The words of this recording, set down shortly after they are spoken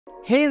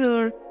Hey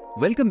there,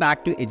 welcome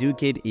back to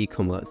Educate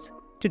E-commerce.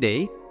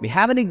 Today, we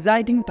have an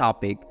exciting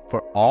topic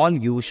for all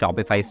you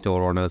Shopify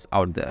store owners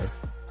out there.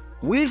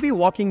 We'll be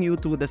walking you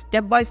through the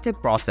step-by-step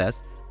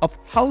process of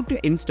how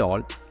to install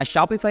a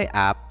Shopify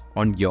app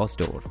on your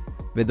store.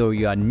 Whether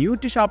you are new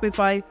to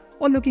Shopify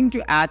or looking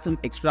to add some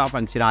extra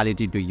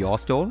functionality to your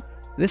store,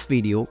 this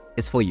video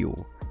is for you.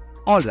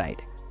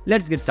 Alright,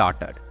 let's get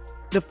started.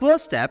 The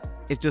first step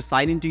is to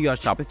sign into your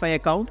Shopify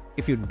account.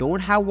 If you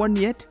don't have one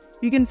yet,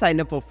 you can sign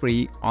up for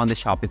free on the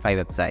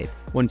Shopify website.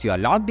 Once you are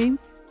logged in,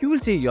 you will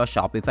see your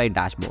Shopify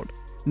dashboard.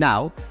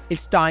 Now,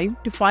 it's time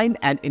to find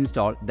and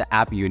install the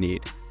app you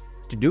need.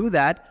 To do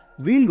that,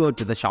 we'll go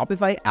to the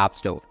Shopify App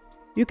Store.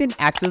 You can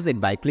access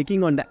it by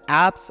clicking on the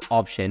Apps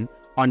option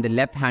on the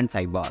left-hand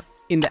sidebar.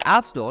 In the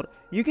App Store,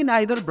 you can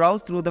either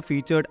browse through the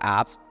featured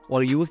apps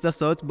or use the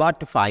search bar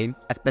to find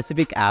a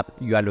specific app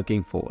you are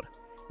looking for.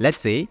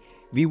 Let's say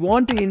we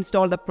want to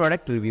install the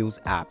product reviews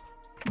app.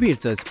 We'll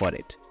search for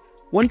it.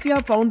 Once you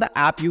have found the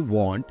app you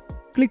want,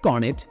 click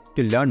on it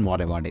to learn more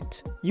about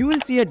it. You will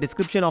see a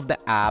description of the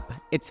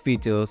app, its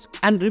features,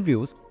 and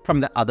reviews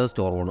from the other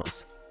store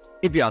owners.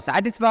 If you are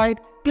satisfied,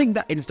 click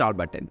the Install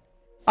button.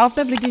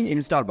 After clicking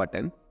Install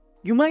button,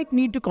 you might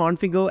need to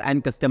configure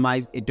and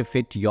customize it to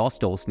fit your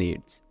store's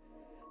needs.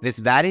 This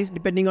varies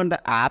depending on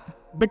the app,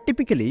 but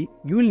typically,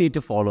 you will need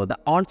to follow the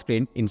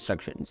on-screen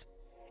instructions.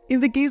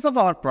 In the case of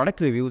our product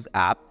reviews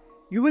app,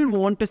 you will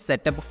want to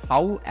set up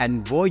how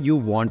and where you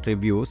want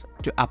reviews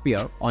to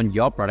appear on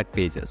your product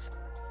pages.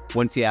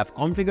 Once you have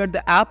configured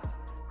the app,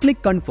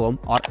 click Confirm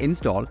or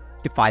Install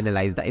to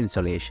finalize the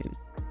installation.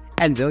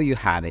 And there you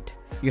have it.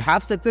 You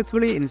have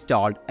successfully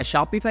installed a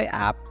Shopify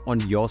app on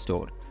your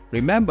store.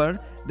 Remember,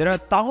 there are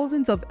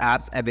thousands of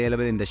apps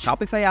available in the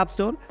Shopify App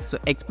Store, so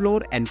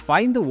explore and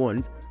find the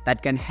ones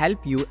that can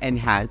help you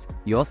enhance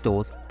your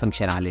store's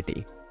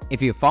functionality.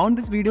 If you found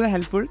this video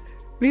helpful,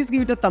 please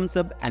give it a thumbs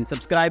up and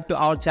subscribe to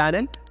our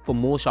channel for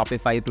more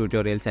Shopify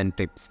tutorials and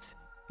tips.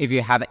 If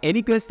you have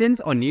any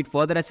questions or need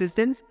further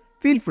assistance,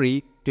 feel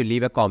free to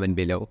leave a comment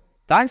below.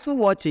 Thanks for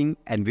watching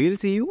and we'll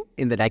see you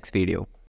in the next video.